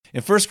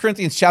In 1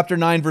 Corinthians chapter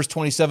 9, verse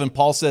 27,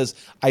 Paul says,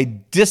 I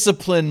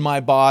discipline my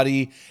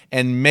body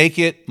and make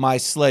it my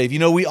slave. You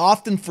know, we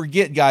often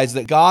forget, guys,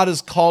 that God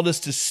has called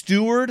us to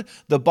steward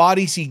the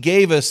bodies he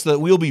gave us so that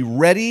we'll be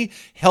ready,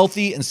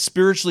 healthy, and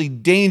spiritually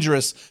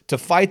dangerous to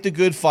fight the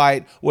good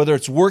fight, whether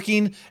it's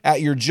working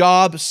at your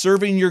job,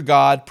 serving your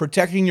God,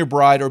 protecting your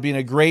bride, or being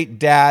a great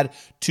dad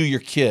to your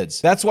kids.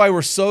 That's why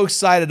we're so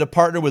excited to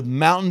partner with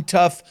Mountain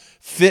Tough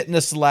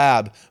Fitness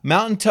Lab.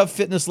 Mountain Tough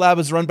Fitness Lab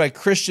is run by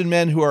Christian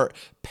men who are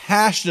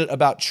passionate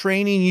about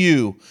training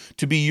you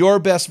to be your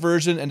best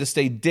version and to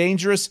stay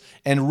dangerous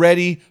and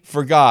ready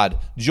for God.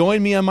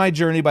 Join me on my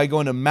journey by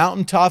going to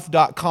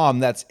mountaintough.com.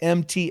 That's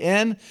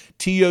MTNTOUGH,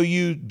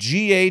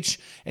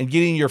 and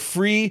getting your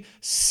free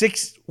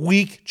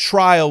 6-week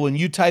trial when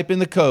you type in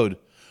the code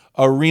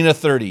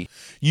ARENA30.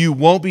 You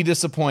won't be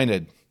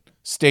disappointed.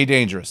 Stay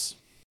dangerous.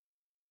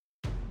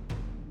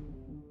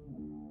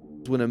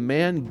 When a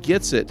man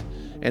gets it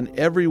and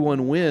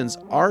everyone wins,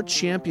 our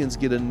champions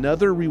get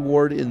another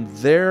reward in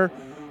their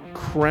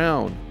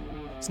crown.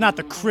 It's not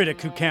the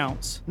critic who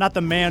counts, not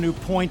the man who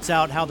points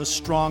out how the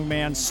strong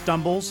man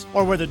stumbles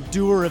or where the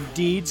doer of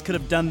deeds could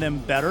have done them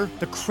better.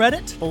 The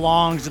credit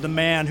belongs to the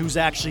man who's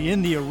actually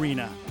in the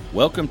arena.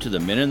 Welcome to the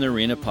Men in the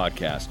Arena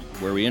podcast,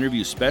 where we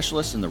interview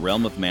specialists in the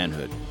realm of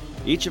manhood.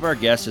 Each of our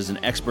guests is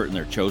an expert in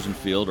their chosen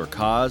field or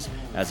cause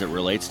as it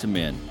relates to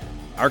men.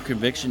 Our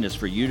conviction is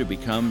for you to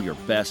become your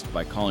best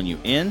by calling you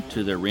in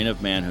to the arena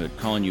of manhood,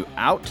 calling you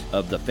out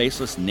of the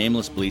faceless,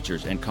 nameless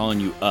bleachers, and calling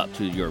you up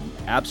to your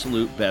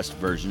absolute best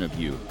version of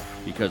you.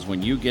 Because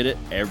when you get it,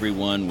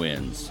 everyone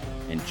wins.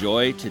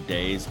 Enjoy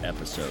today's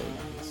episode.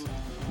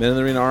 Men in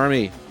the Arena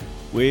Army,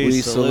 we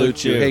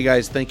salute you. Hey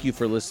guys, thank you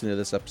for listening to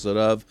this episode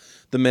of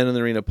the Men in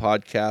the Arena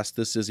podcast.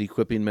 This is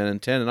Equipping Men in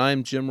 10, and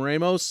I'm Jim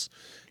Ramos,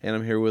 and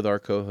I'm here with our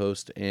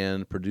co-host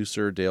and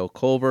producer, Dale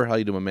Culver. How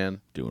you doing,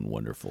 man? Doing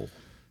wonderful.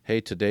 Hey,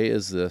 today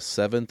is the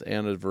 7th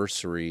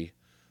anniversary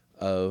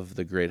of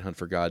the Great Hunt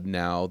for God,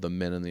 now the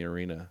Men in the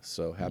Arena.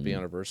 So happy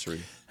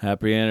anniversary.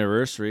 Happy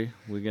anniversary.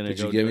 We're gonna Did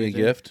you give me a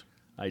gift?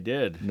 I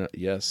did. No,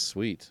 yes,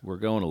 sweet. We're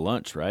going to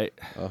lunch, right?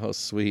 Oh,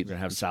 sweet. We're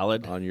gonna have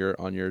salad on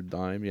your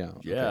dime, yeah.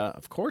 Yeah, okay.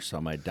 Of course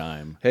on my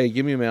dime. Hey,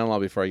 give me a man law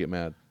before I get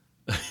mad.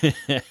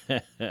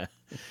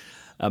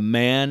 A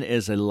man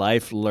is a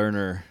life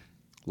learner.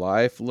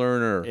 Life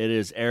learner. It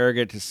is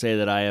arrogant to say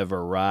that I have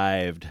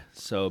arrived.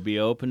 So be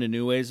open to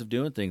new ways of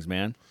doing things,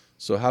 man.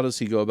 So how does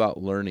he go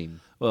about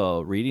learning?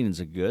 Well, reading is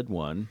a good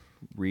one.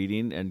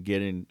 Reading and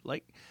getting,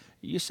 like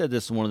you said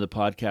this in one of the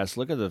podcasts,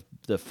 look at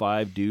the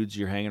 5 dudes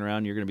you're hanging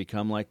around, you're going to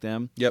become like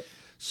them. Yep.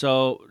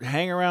 So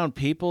hang around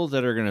people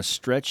that are going to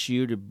stretch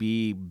you to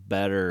be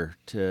better,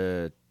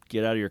 to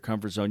get out of your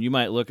comfort zone. You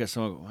might look at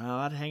someone, well,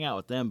 I'd hang out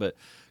with them, but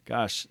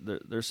gosh,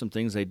 there's some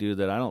things they do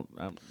that I don't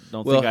think I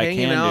can do. Well,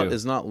 hanging out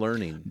is not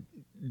learning.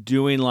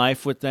 Doing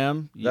life with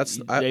them,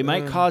 they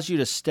might cause you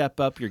to step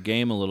up your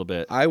game a little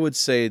bit. I would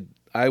say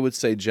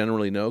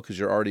generally no, because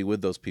you're already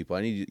with those people.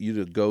 I need you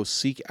to go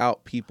seek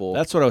out people.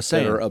 That's what I was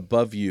saying. That are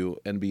above you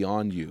and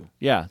beyond you.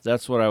 Yeah,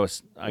 that's what I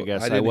was. I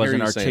guess I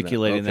wasn't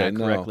articulating that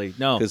correctly.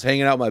 No, because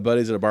hanging out with my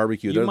buddies at a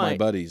barbecue, they're my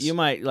buddies. You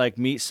might like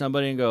meet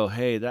somebody and go,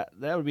 "Hey, that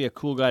would be a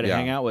cool guy to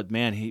hang out with."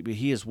 Man,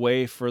 he is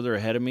way further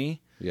ahead of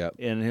me.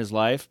 In his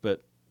life,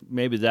 but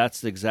maybe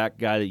that's the exact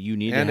guy that you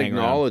need to hang around. And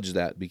acknowledge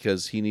that,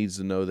 because he needs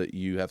to know that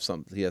you have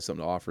something. He has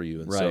something to offer you.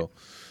 And so,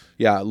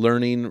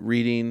 learning,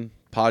 reading,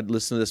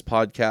 listen to this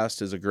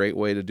podcast is a great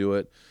way to do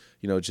it.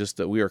 You know, just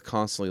that we are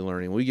constantly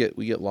learning. We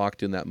get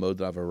locked in that mode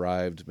that I've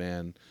arrived,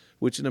 man.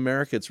 Which in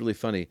America, it's really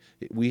funny.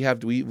 We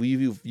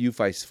view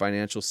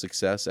financial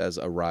success as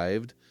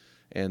arrived,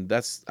 and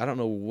that's, I don't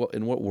know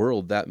in what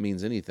world that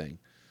means anything.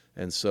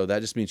 And so that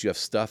just means you have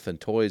stuff and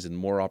toys and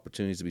more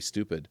opportunities to be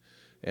stupid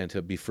and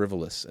to be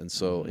frivolous. And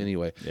so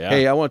anyway,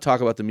 hey, I want to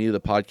talk about the meat of the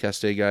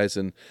podcast today, guys.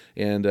 And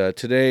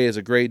today is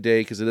a great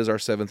day because it is our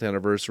 7th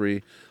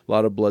anniversary. A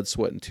lot of blood,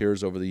 sweat, and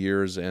tears over the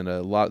years. And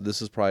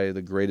this is probably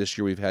the greatest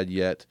year we've had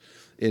yet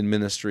in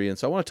ministry. And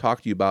so I want to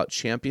talk to you about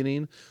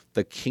championing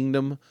the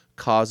kingdom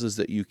causes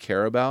that you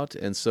care about.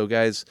 And so,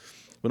 guys,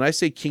 when I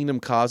say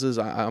kingdom causes,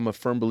 I'm a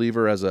firm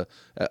believer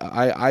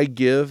I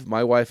give,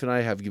 my wife and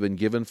I have been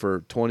given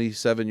for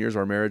 27 years of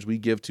our marriage, we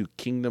give to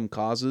kingdom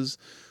causes.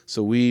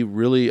 So we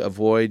really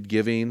avoid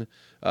giving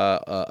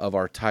of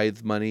our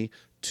tithe money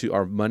to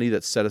our money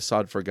that's set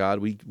aside for God.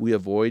 We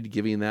avoid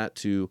giving that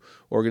to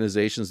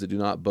organizations that do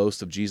not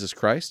boast of Jesus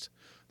Christ.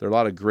 There are a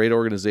lot of great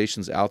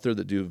organizations out there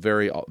that do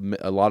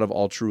a lot of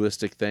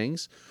altruistic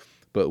things,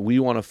 but we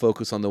want to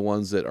focus on the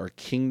ones that are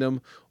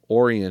kingdom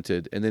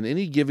oriented. And then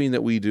any giving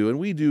that we do, and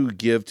we do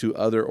give to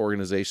other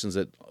organizations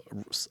that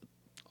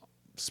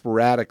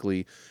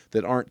sporadically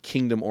that aren't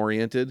kingdom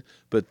oriented,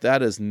 but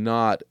that is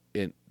not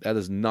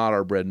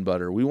our bread and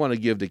butter. We want to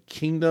give to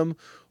kingdom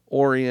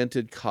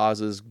oriented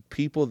causes,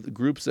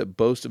 groups that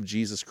boast of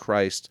Jesus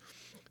Christ,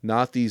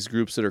 not these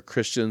groups that are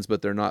Christians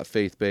but they're not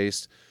faith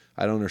based.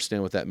 I don't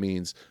understand what that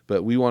means,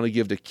 but we want to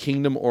give to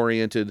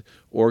kingdom-oriented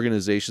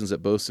organizations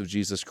that boast of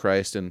Jesus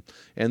Christ. And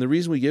the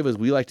reason we give is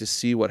we like to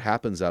see what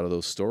happens out of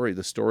those stories,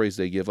 the stories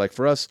they give. Like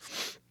for us,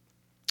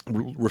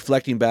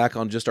 reflecting back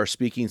on just our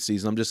speaking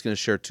season, I'm just going to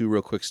share 2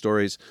 real quick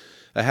stories.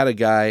 I had a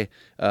guy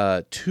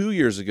 2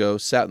 years ago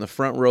sat in the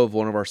front row of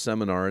one of our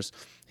seminars.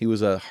 He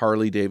was a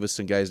Harley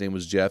Davidson guy. His name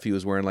was Jeff. He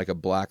was wearing like a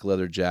black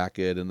leather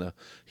jacket, and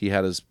he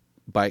had his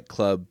bike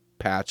club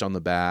patch on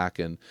the back,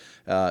 and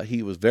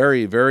he was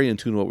very, very in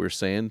tune with what we were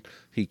saying.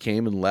 He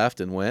came and left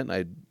and went,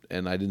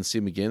 and I didn't see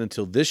him again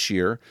until this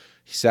year.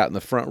 He sat in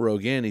the front row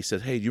again. He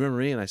said, "Hey, do you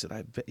remember me?" And I said,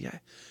 "I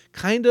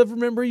kind of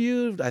remember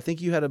you. I think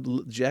you had a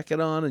jacket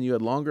on and you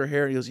had longer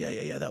hair." And he goes,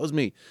 yeah, that was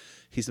me.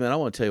 He said, "Man, I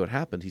want to tell you what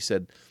happened." He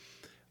said,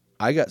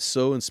 "I got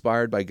so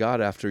inspired by God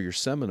after your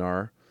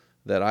seminar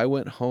that I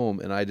went home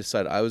and I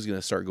decided I was going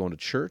to start going to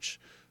church.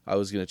 I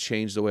was going to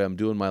change the way I'm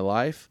doing my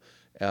life,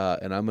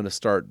 and I'm going to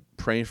start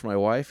praying for my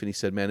wife." And he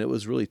said, "Man, it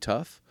was really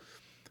tough,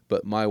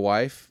 but my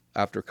wife,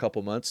 after a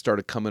couple months,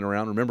 started coming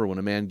around." Remember, when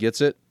a man gets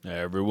it,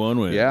 everyone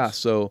wins. Yeah.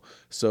 So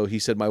he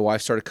said, "My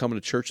wife started coming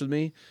to church with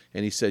me,"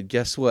 and he said,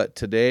 "Guess what?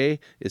 Today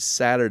is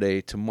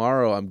Saturday.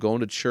 Tomorrow I'm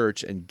going to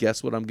church, and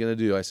guess what I'm going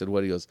to do?" I said,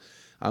 "What?" He goes,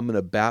 "I'm going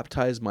to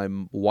baptize my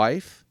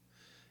wife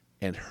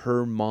and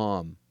her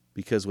mom,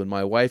 because when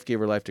my wife gave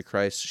her life to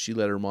Christ, she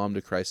led her mom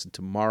to Christ, and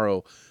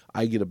tomorrow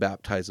I get to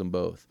baptize them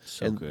both."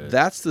 So good.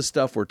 That's the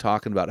stuff we're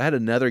talking about. I had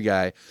another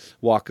guy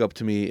walk up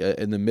to me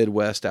in the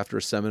Midwest after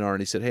a seminar,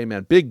 and he said, "Hey,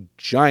 man, big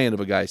giant of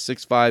a guy,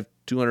 6'5",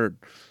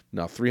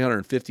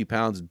 350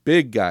 pounds,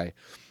 big guy."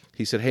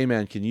 He said, "Hey,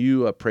 man, can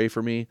you pray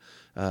for me?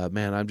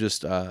 Man, I'm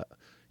just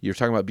you're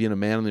talking about being a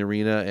man in the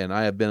arena, and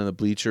I have been in the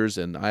bleachers,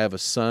 and I have a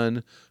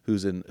son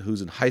who's in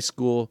high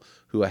school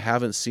who I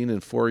haven't seen in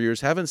 4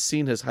 years. Haven't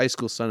seen his high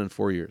school son in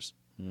 4 years.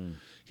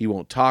 He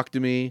won't talk to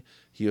me."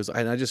 He goes,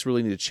 "I just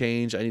really need to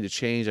change. I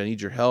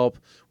need your help.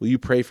 Will you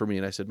pray for me?"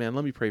 And I said, "Man,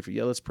 let me pray for you."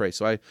 "Yeah, let's pray."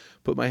 So I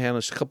put my hand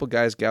on a couple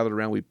guys gathered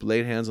around. We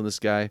laid hands on this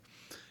guy,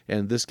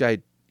 and this guy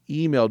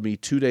emailed me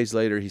 2 days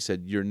later. He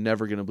said, "You're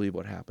never going to believe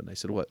what happened." I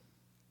said, "What?"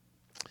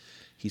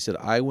 He said,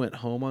 "I went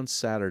home on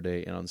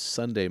Saturday, and on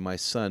Sunday, my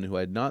son, who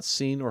I had not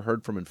seen or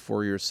heard from in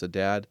 4 years, said,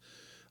 'Dad,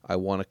 I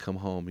want to come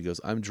home.' He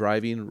goes, 'I'm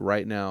driving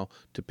right now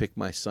to pick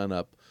my son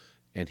up,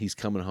 and he's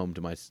coming home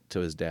to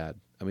his dad.'"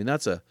 I mean,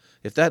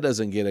 if that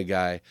doesn't get a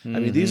guy. I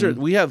mean,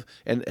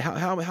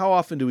 how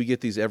often do we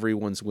get these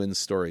everyone's wins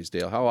stories,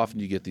 Dale? How often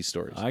do you get these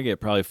stories? I get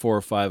probably 4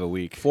 or 5 a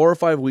week. 4 or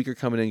 5 a week are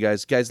coming in,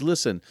 guys. Guys,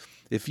 listen.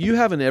 If you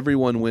have an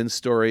everyone wins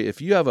story,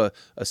 if you have a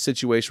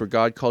situation where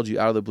God called you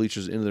out of the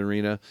bleachers into the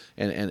arena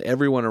and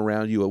everyone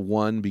around you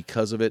won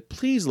because of it,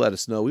 please let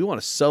us know. We want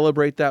to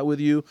celebrate that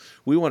with you.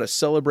 We want to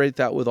celebrate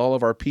that with all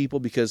of our people,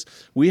 because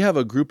we have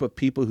a group of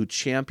people who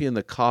champion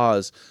the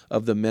cause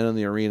of the men in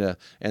the arena,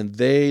 and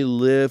they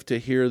live to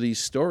hear these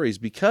stories.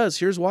 Because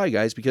here's why,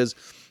 guys, because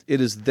it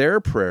is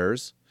their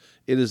prayers,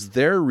 it is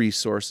their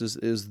resources,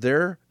 it is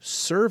their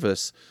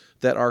service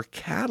that are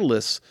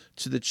catalysts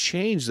to the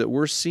change that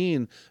we're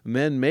seeing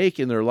men make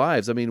in their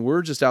lives. I mean,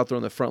 we're just out there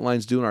on the front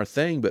lines doing our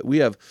thing, but we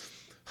have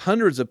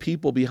hundreds of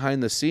people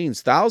behind the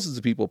scenes, thousands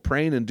of people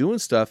praying and doing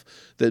stuff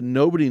that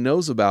nobody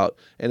knows about.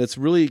 And it's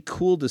really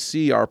cool to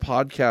see our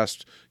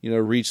podcast,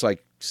 reach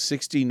like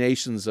 60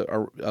 nations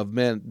of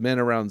men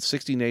around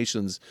 60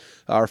 nations.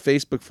 Our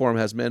Facebook forum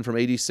has men from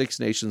 86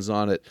 nations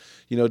on it.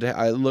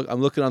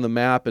 I'm looking on the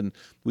map, and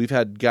we've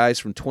had guys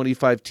from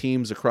 25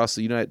 teams across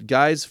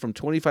guys from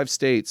 25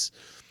 states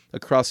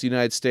across the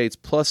United States,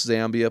 plus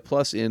Zambia,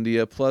 plus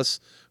India, plus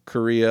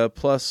Korea,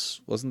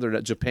 plus wasn't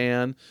there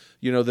Japan,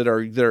 that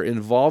are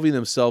involving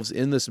themselves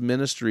in this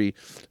ministry,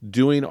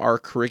 doing our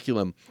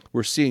curriculum.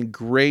 We're seeing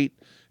great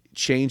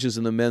changes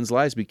in the men's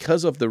lives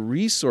because of the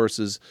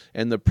resources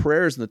and the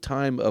prayers and the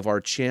time of our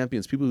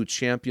champions, people who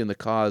champion the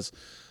cause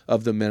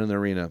of the men in the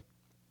arena.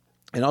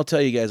 And I'll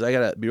tell you guys, I got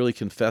to really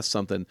confess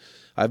something.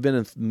 I've been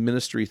in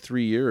ministry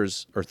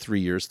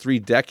 3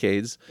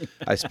 decades.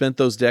 I spent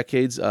those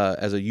decades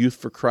as a Youth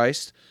for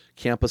Christ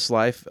Campus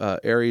Life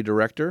area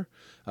director.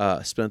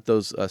 Spent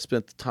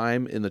the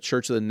time in the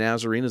Church of the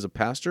Nazarene as a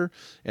pastor,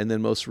 and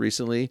then most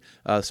recently,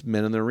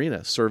 Men in the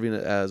Arena, serving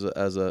as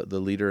the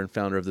leader and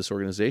founder of this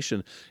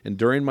organization. And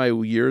during my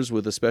years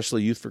with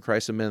especially Youth for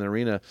Christ and Men in the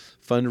Arena,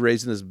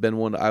 fundraising has been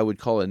one I would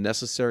call a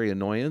necessary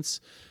annoyance.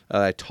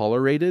 I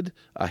tolerated.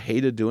 I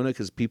hated doing it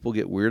because people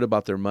get weird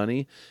about their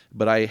money.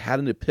 But I had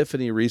an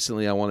epiphany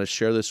recently. I want to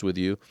share this with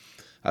you.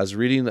 I was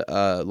reading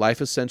the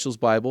Life Essentials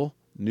Bible,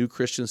 New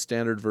Christian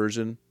Standard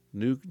Version,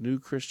 New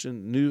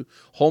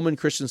Holman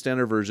Christian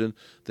Standard Version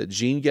that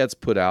Gene Getz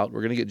put out. We're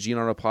going to get Gene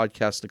on our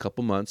podcast in a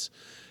couple months.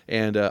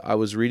 And I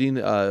was reading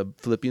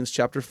Philippians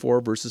chapter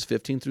 4, verses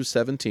 15 through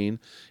 17.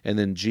 And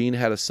then Gene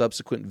had a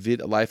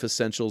subsequent Life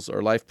Essentials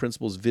or Life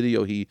Principles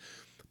video he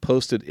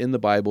posted in the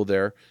Bible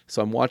there.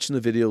 So I'm watching the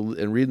video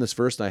and reading this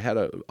verse, and I had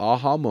an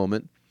aha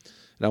moment,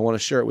 and I want to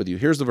share it with you.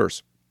 Here's the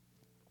verse.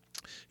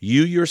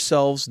 "You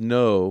yourselves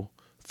know,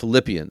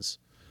 Philippians,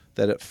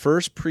 that at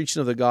first preaching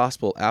of the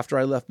gospel after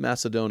I left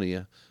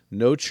Macedonia,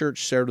 no church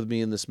shared with me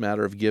in this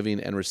matter of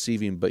giving and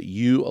receiving, but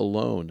you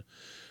alone.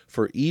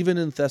 For even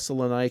in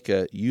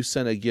Thessalonica you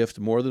sent a gift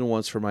more than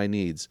once for my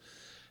needs.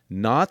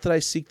 Not that I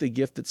seek the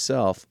gift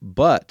itself,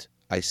 but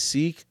I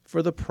seek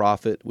for the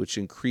profit which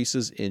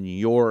increases in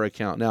your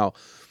account. Now,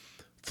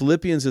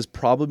 Philippians is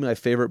probably my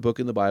favorite book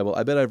in the Bible.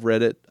 I bet I've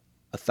read it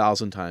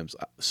 1,000 times.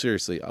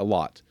 Seriously, a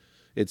lot.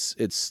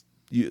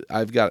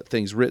 I've got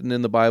things written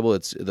in the Bible.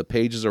 The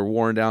pages are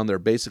worn down. They're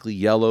basically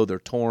yellow. They're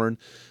torn.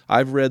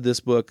 I've read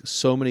this book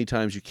so many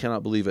times you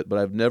cannot believe it, but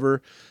I've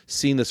never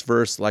seen this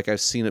verse like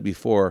I've seen it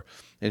before.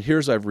 And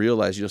here's I've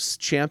realized,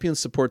 champions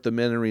support the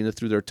men in the arena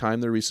through their time,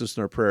 their resources,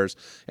 and their prayers.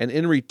 And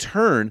in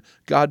return,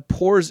 God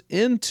pours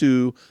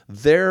into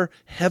their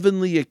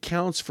heavenly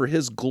accounts for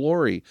his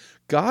glory.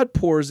 God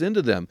pours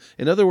into them.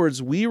 In other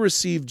words, we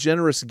receive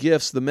generous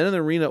gifts. The Men in the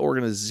Arena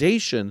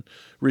organization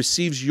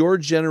receives your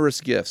generous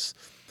gifts.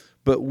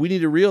 But we need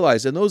to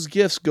realize, and those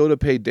gifts go to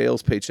pay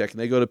Dale's paycheck, and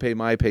they go to pay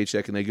my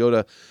paycheck, and they go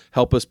to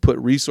help us put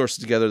resources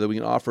together that we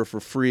can offer for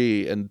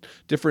free and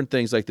different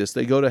things like this.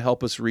 They go to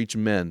help us reach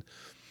men.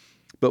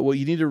 But what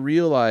you need to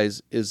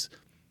realize is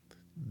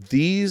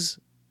these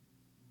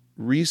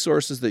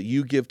resources that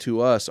you give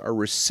to us are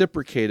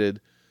reciprocated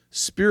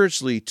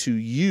spiritually to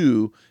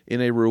you in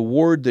a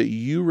reward that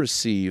you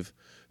receive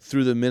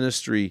through the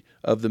ministry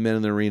of the Men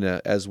in the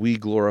Arena as we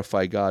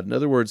glorify God. In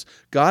other words,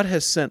 God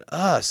has sent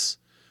us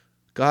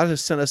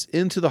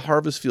into the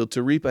harvest field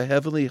to reap a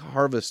heavenly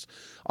harvest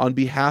on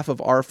behalf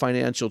of our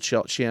financial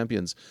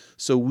champions.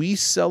 So we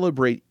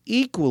celebrate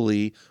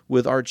equally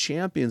with our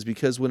champions,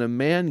 because when a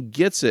man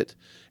gets it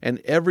and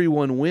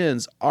everyone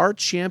wins, our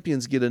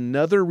champions get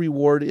another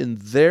reward in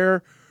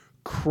their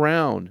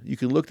crown. You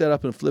can look that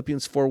up in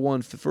Philippians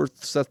 4:1, 1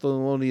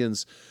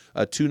 Thessalonians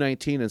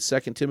 2:19, and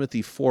 2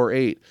 Timothy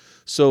 4:8.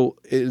 So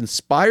it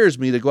inspires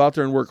me to go out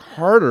there and work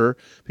harder,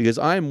 because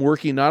I'm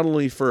working not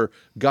only for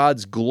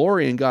God's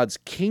glory and God's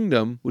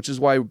kingdom, which is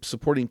why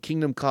supporting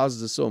kingdom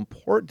causes is so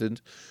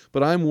important,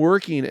 but I'm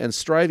working and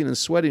striving and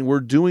sweating.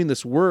 We're doing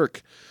this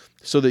work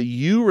so that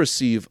you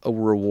receive a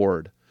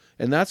reward.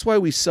 And that's why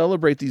we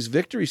celebrate these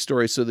victory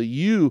stories, so that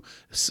you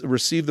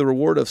receive the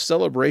reward of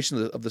celebration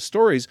of the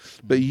stories,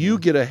 but you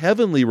get a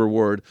heavenly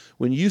reward.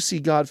 When you see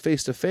God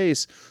face to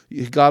face,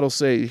 God will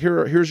say,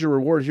 here's your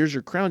reward, here's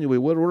your crown. You'll be,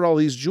 what are all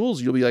these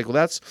jewels? You'll be like, well,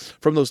 that's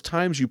from those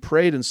times you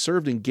prayed and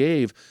served and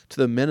gave to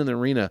the men in the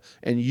arena,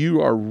 and you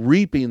are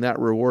reaping that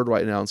reward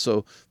right now. And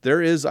so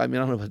there is, I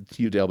don't know about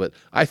you, Dale, but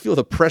I feel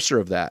the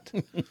pressure of that.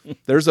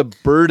 There's a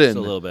burden. Just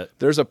a little bit.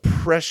 There's a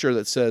pressure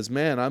that says,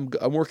 man, I'm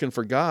working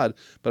for God,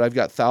 but I've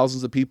got thousands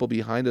of people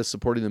behind us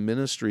supporting the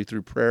ministry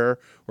through prayer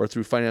or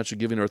through financial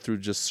giving or through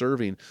just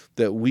serving,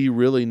 that we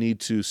really need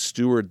to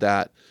steward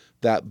that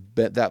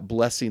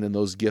blessing and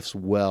those gifts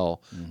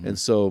well. Mm-hmm. And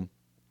so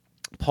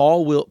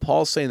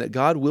Paul's saying that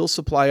God will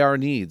supply our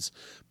needs,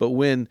 but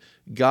when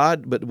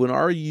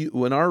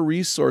our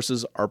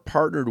resources are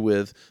partnered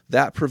with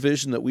that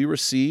provision that we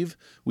receive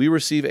a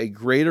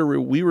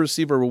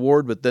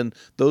reward, but then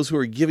those who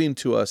are giving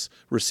to us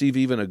receive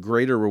even a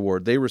greater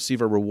reward. They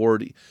receive a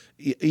reward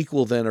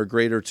equal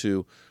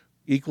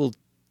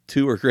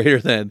or greater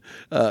than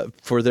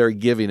for their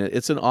giving.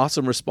 It's an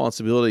awesome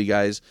responsibility,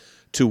 guys,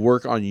 to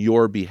work on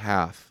your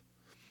behalf.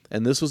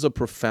 And this was a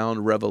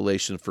profound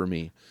revelation for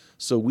me.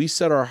 So we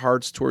set our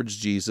hearts towards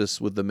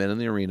Jesus with the Men in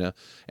the Arena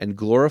and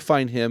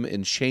glorifying him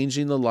and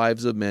changing the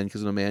lives of men,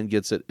 because when a man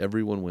gets it,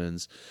 everyone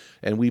wins.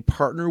 And we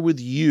partner with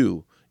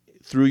you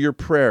through your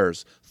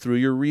prayers, through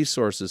your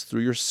resources,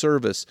 through your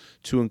service,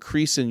 to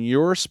increase in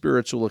your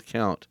spiritual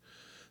account.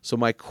 So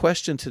my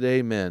question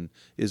today, men,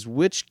 is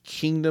which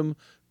kingdom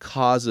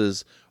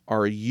causes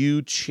are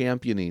you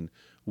championing?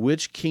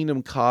 Which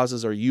kingdom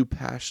causes are you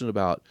passionate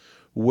about?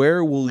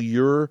 Where will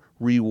your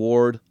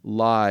reward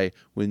lie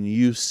when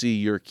you see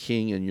your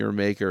King and your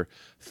Maker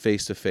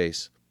face to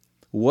face?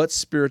 What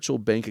spiritual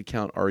bank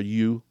account are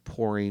you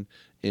pouring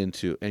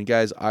into? And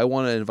guys, I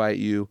want to invite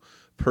you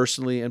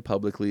personally and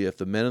publicly, if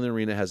the Men in the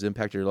Arena has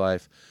impacted your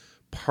life,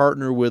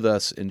 partner with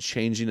us in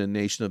changing a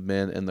nation of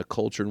men and the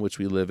culture in which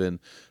we live in,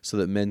 so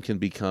that men can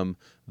become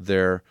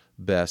their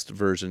best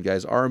version.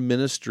 Guys, our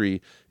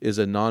ministry is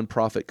a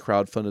nonprofit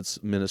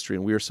crowdfunded ministry,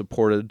 and we are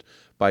supported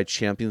by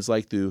champions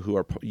like you who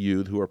are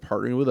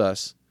partnering with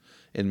us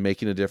in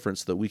making a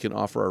difference, so that we can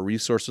offer our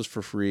resources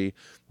for free.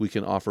 We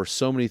can offer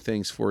so many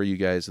things for you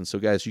guys. And so,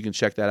 guys, you can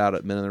check that out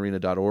at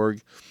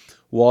meninthearena.org.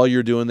 While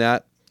you're doing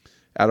that,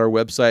 at our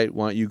website,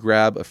 why don't you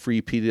grab a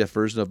free PDF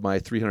version of my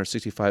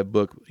 365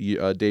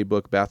 day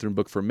book, Bathroom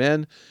Book for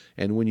Men.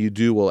 And when you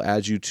do, we'll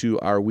add you to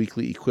our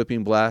weekly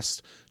equipping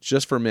blast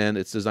just for men.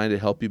 It's designed to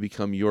help you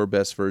become your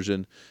best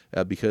version,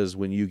 because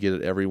when you get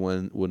it,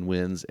 everyone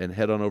wins. And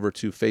head on over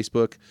to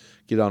Facebook.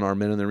 Get on our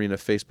Men in the Arena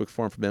Facebook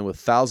forum for men with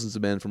thousands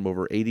of men from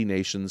over 80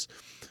 nations.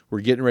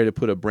 We're getting ready to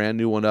put a brand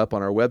new one up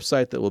on our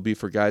website that will be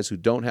for guys who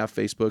don't have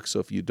Facebook. So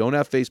if you don't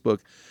have Facebook,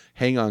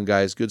 hang on,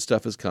 guys. Good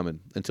stuff is coming.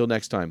 Until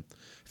next time,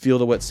 feel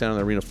the wet sound on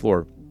the arena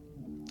floor.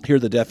 Hear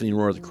the deafening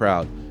roar of the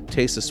crowd.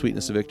 Taste the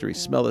sweetness of victory.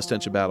 Smell the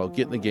stench of battle.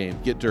 Get in the game.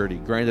 Get dirty.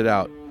 Grind it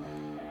out.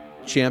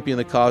 Champion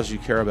the cause you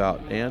care about.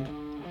 And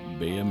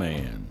be a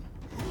man.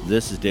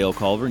 This is Dale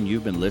Culver, and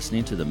you've been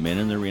listening to the Men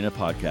in the Arena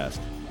podcast.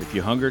 If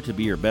you hunger to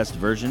be your best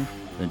version,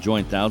 Then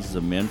join thousands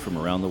of men from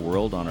around the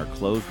world on our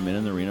closed Men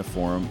in the Arena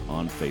forum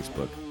on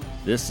Facebook.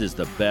 This is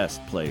the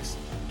best place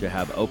to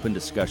have open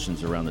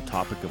discussions around the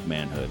topic of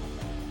manhood.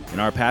 In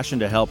our passion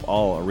to help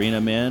all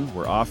arena men,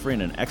 we're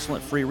offering an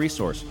excellent free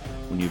resource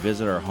when you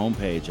visit our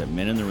homepage at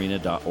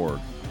meninthearena.org.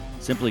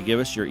 Simply give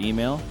us your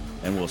email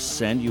and we'll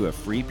send you a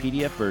free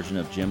PDF version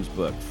of Jim's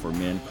book for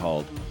men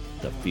called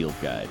The Field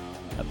Guide,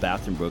 a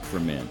bathroom book for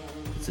men.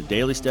 It's a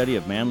daily study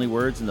of manly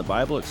words in the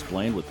Bible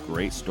explained with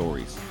great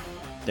stories.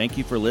 Thank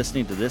you for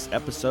listening to this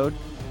episode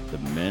of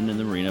the Men in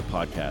the Arena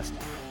podcast.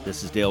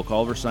 This is Dale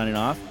Culver signing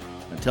off.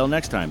 Until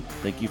next time,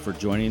 thank you for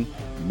joining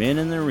men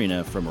in the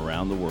arena from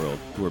around the world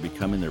who are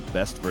becoming their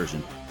best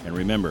version. And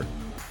remember,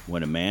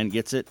 when a man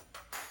gets it,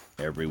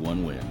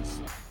 everyone wins.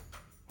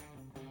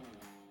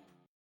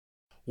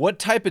 What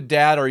type of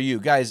dad are you?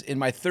 Guys, in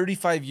my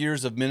 35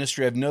 years of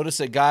ministry, I've noticed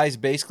that guys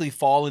basically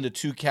fall into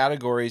two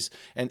categories.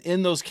 And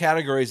in those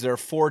categories, there are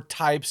 4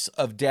 types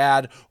of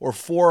dad, or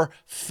 4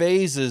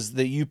 phases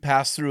that you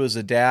pass through as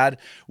a dad.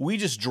 We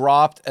just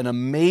dropped an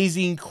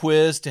amazing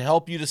quiz to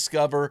help you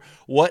discover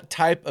what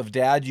type of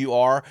dad you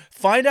are.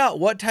 Find out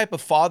what type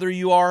of father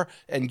you are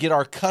and get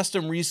our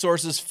custom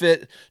resources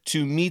fit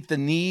to meet the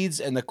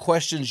needs and the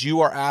questions you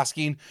are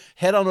asking.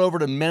 Head on over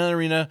to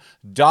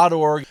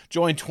meninthearena.org.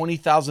 Join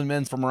 20,000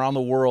 men from around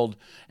the world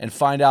and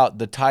find out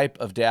the type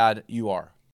of dad you are.